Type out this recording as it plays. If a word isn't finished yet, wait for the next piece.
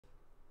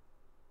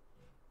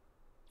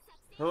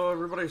Hello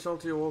everybody,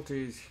 Salty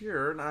Walties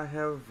here, and I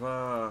have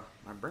my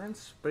brand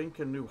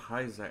spanking new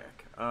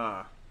Hizack.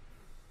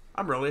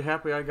 I'm really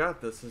happy I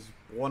got this. This is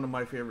one of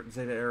my favorite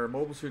Zeta era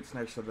mobile suits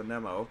next to the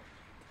Nemo.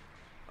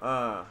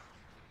 Uh,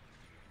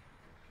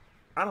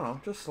 I don't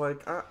know, just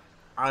like,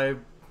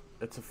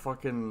 it's a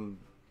fucking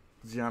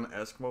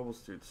Xeon-esque mobile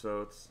suit,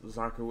 so it's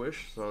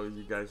Zaku-ish, so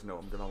you guys know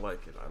I'm gonna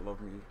like it. I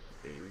love me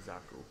a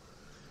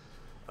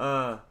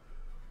Zaku.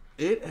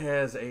 It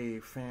has a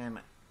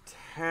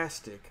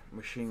fantastic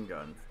machine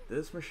gun.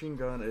 This machine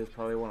gun is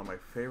probably one of my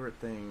favorite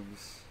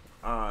things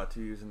to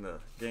use in the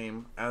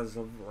game as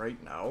of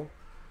right now.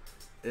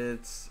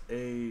 It's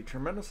a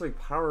tremendously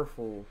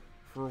powerful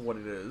for what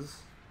it is.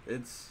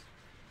 It's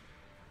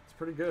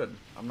pretty good.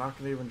 I'm not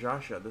gonna even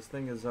josh it. This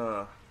thing is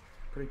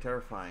pretty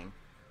terrifying.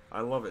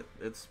 I love it.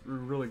 It's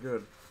really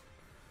good.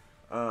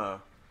 The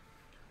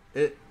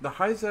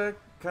Hizack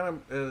kind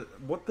of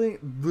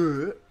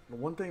the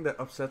one thing that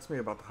upsets me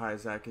about the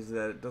Hizack is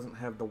that it doesn't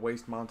have the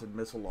waist-mounted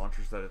missile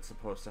launchers that it's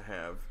supposed to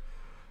have.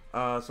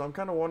 So I'm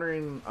kind of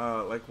wondering,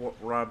 like what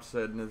Rob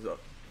said in his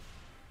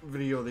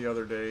video the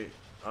other day.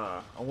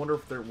 I wonder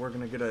if we're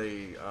gonna get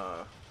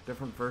a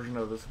different version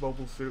of this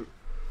mobile suit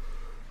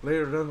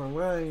later down the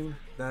line.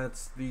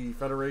 That's the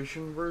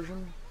Federation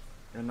version,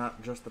 and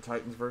not just the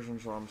Titans version.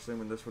 So I'm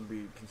assuming this would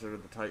be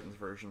considered the Titans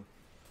version.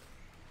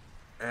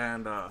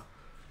 And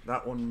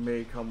that one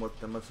may come with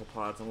the missile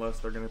pods, unless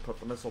they're going to put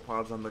the missile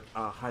pods on the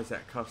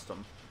Hizack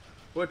Custom,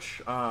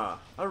 which I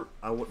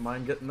wouldn't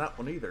mind getting that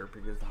one either,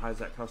 because the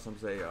Hizack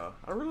Custom's I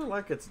really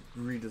like its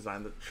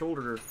redesign. The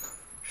shoulder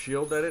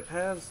shield that it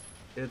has,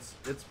 it's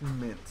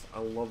mint. I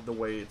love the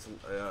way it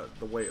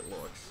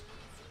looks.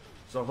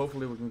 So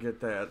hopefully we can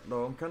get that.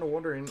 Though I'm kind of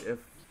wondering if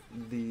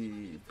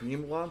the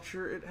beam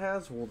launcher it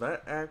has, will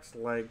that act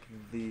like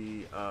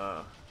the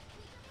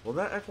will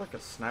that act like a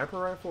sniper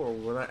rifle, or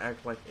will that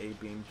act like a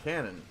beam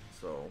cannon?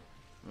 So,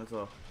 that's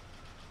a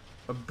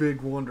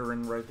big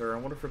wondering right there. I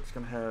wonder if it's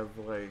going to have,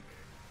 like,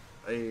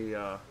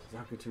 a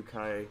Zaku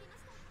Kai,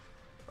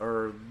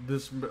 or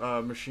this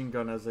machine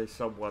gun as a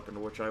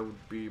sub-weapon, which I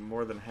would be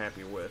more than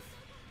happy with.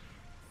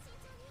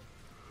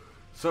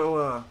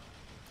 So,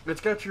 it's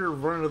got your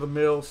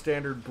run-of-the-mill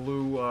standard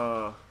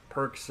blue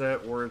perk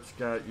set, where it's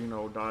got, you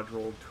know, dodge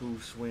roll, 2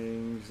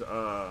 swings,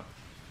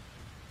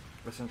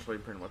 essentially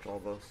pretty much all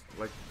those,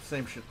 like,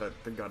 same shit that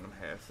the Gundam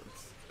has.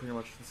 It's pretty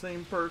much the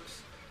same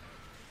perks.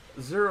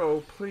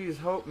 Zero, please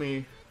help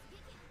me.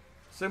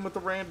 Same with the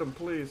random,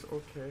 please.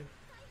 Okay.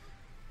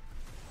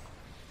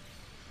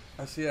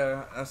 I see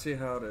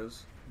how it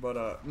is.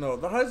 But, no,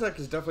 the Hizack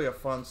is definitely a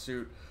fun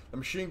suit. The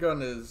machine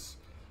gun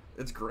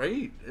it's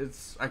great.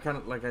 I kind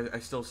of, like, I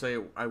still say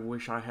I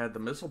wish I had the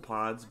missile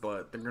pods,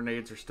 but the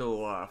grenades are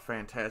still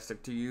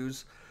fantastic to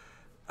use.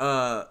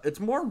 It's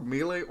more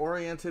melee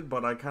oriented,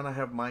 but I kind of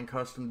have mine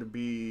custom to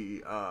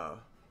be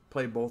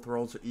play both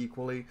roles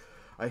equally.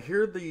 I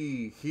hear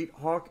the Heat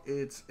Hawk.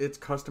 It's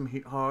custom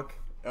Heat Hawk.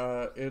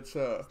 It's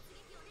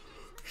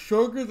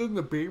stronger than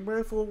the beam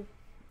rifle,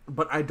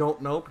 but I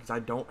don't know because I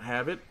don't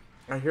have it.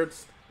 I hear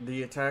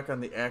the attack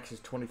on the axe is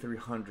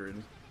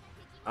 2300.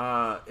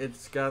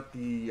 It's got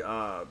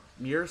the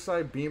mirror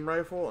side beam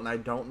rifle, and I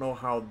don't know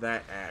how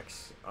that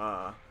acts.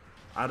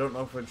 I don't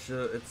know if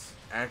it's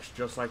acts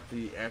just like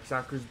the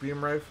Zaku's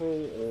beam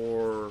rifle,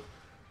 or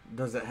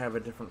does it have a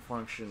different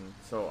function?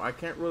 So I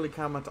can't really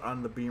comment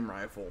on the beam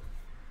rifle.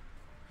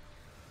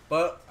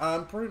 But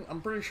I'm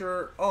pretty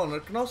sure. Oh, and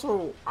it can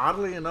also,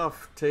 oddly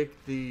enough,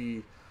 take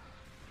the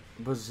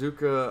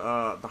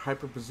bazooka, the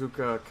hyper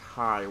bazooka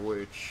Kai,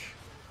 which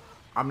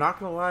I'm not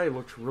gonna lie, it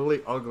looks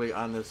really ugly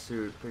on this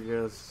suit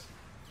because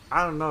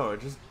I don't know, it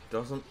just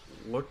doesn't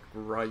look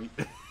right.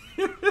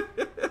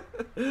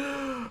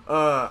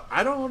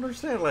 I don't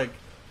understand, like,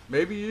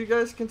 maybe you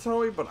guys can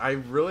tell me, but I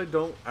really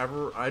don't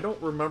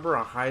remember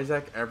a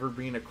Hizack ever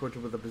being equipped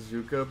with a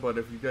bazooka. But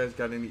if you guys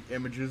got any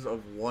images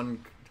of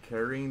one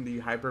carrying the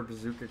Hyper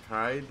Bazooka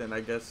Kai, then I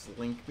guess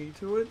link me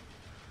to it,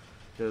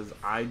 because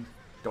I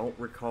don't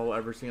recall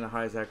ever seeing a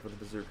Hizack with a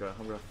bazooka.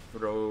 I'm gonna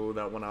throw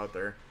that one out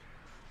there.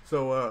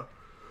 So,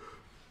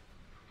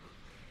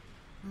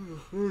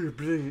 we're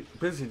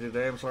busy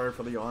today, I'm sorry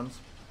for the yawns.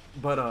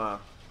 But,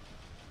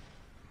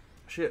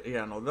 shit,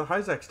 yeah, no, the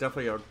Hizack's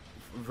definitely a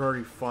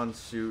very fun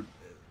suit.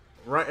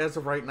 Right, as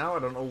of right now, I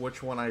don't know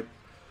which one I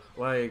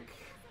like.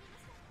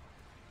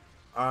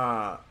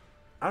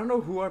 I don't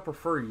know who I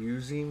prefer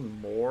using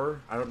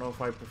more. I don't know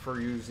if I prefer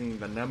using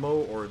the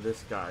Nemo or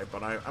this guy,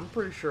 but I'm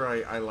pretty sure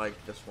I like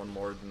this one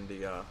more than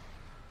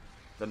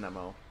the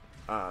Nemo.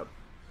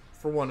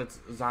 For one, it's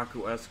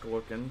Zaku-esque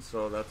looking,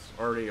 so that's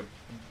already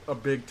a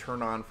big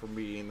turn on for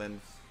me. And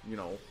then, you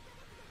know,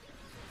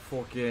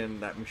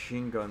 fucking that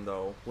machine gun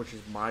though, which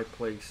is my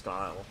play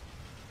style,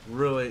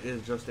 really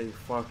is just a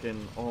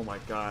fucking, oh my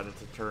god,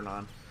 it's a turn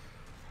on.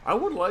 I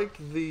would like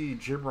the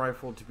gym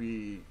rifle to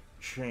be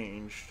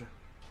changed.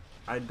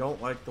 I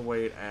don't like the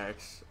way it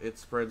acts. It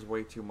spreads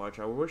way too much.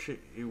 I wish it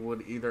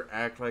would either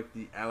act like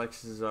the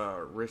Alex's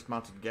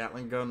wrist-mounted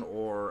Gatling gun,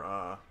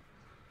 or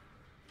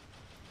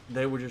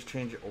they would just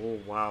change it. Oh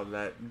wow,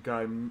 that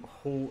guy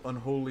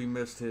unholy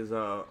missed his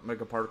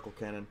mega particle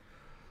cannon,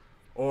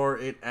 or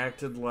it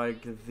acted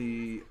like it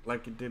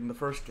did in the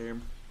first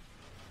game.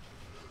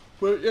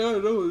 But yeah,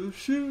 no, the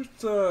suit,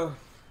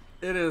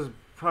 it is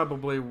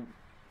probably,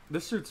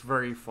 this suit's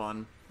very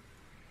fun.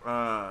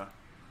 Uh,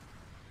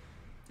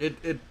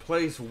 it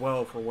plays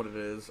well for what it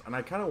is, and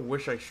I kind of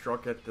wish I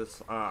struck at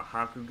this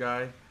Haku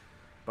guy,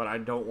 but I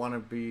don't want to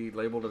be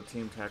labeled a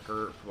team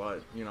tacker.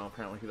 But you know,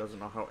 apparently he doesn't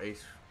know how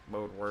ace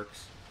mode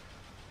works.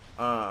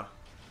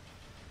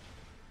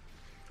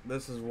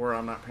 This is where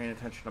I'm not paying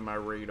attention to my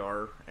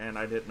radar, and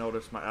I didn't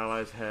notice my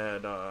allies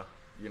had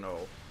you know,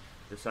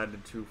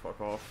 decided to fuck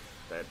off.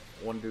 That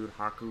one dude,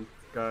 Haku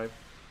guy,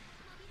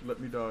 let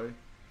me die.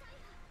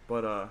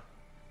 But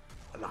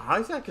the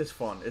Hizack is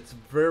fun. It's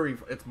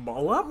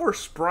a lot more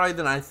spry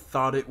than I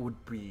thought it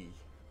would be.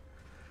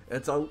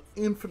 It's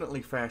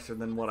infinitely faster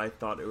than what I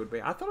thought it would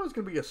be. I thought it was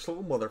gonna be a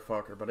slow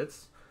motherfucker, but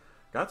it's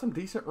got some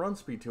decent run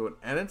speed to it,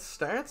 and its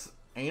stats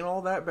ain't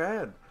all that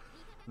bad.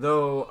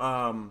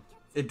 Though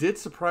it did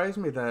surprise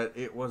me that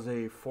it was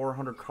a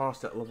 400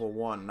 cost at level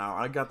 1. Now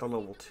I got the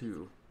level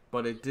 2,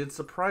 but it did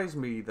surprise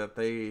me that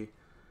they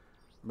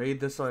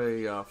made this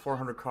a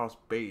 400 cost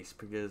base,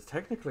 because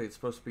technically it's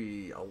supposed to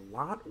be a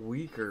lot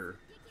weaker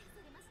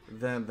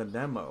than the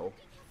Nemo.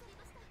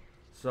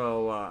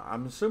 So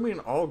I'm assuming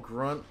all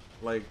grunt,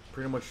 like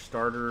pretty much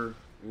starter,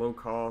 low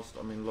cost,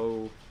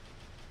 low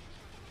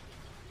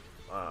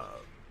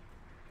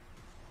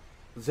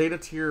Zeta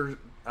tier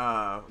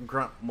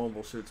grunt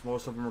mobile suits.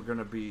 Most of them are going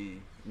to be,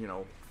 you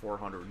know,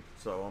 400.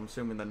 So I'm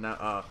assuming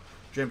the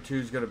Gem 2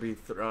 is going to be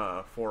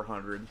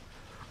 400.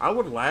 I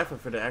would laugh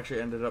if it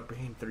actually ended up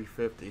being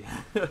 350.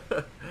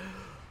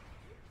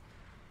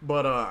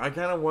 But I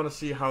kind of want to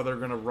see how they're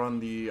going to run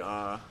the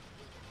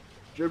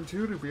Gem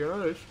 2, to be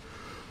honest.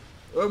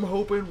 I'm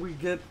hoping we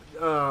get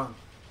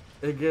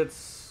it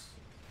gets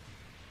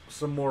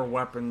some more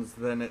weapons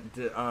than it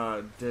did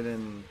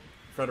in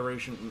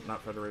Federation,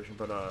 not Federation,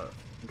 but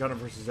Gundam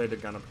vs. Zeta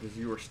Gundam, because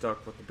you were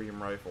stuck with the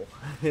beam rifle,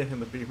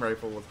 and the beam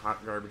rifle was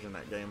hot garbage in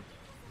that game.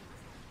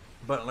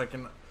 But like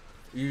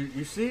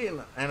you see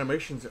in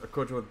animations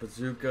equipped with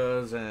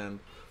bazookas and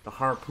the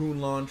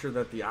harpoon launcher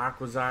that the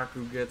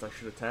Aquazaku gets. I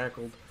should have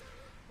tackled.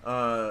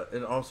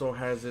 It also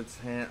has its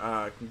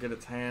can get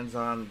its hands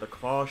on the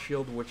claw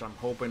shield, which I'm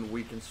hoping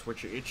we can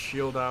switch its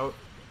shield out.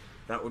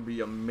 That would be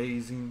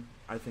amazing.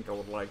 I think I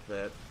would like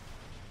that.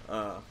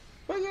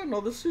 But yeah, no,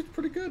 this suit's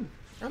pretty good.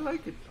 I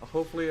like it.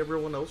 Hopefully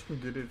everyone else can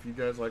get it if you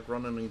guys like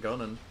running and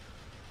gunning.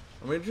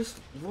 I mean, just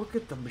look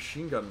at the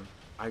machine gun.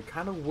 I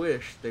kind of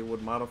wish they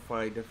would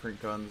modify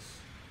different guns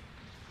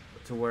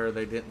to where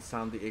they didn't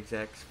sound the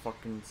exact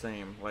fucking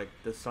same. Like,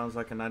 this sounds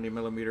like a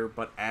 90mm,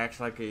 but acts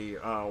like a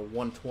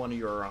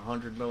 120 or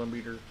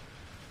 100mm.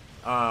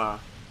 I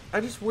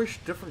just wish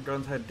different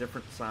guns had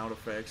different sound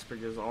effects,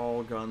 because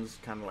all guns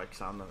kind of like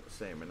sound the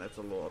same, and that's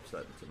a little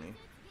upsetting to me.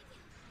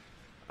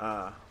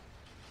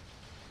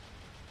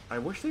 I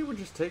wish they would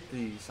just take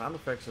the sound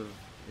effects of,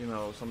 you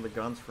know, some of the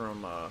guns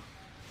from,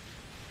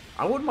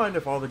 I wouldn't mind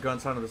if all the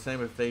guns sounded the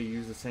same if they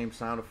used the same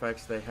sound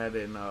effects they had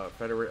in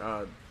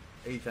 8th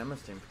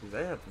MS Team, because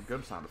they had some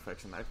good sound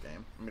effects in that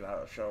game.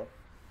 Show.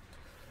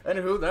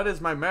 Anywho, that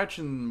is my match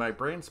in my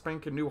brand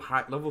spanking new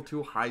level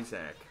 2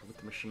 Hizack with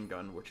the machine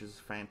gun, which is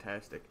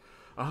fantastic.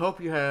 I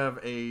hope you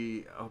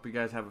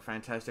guys have a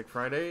fantastic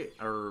Friday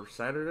or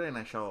Saturday, and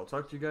I shall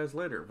talk to you guys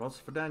later. Vos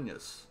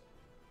Vidanius.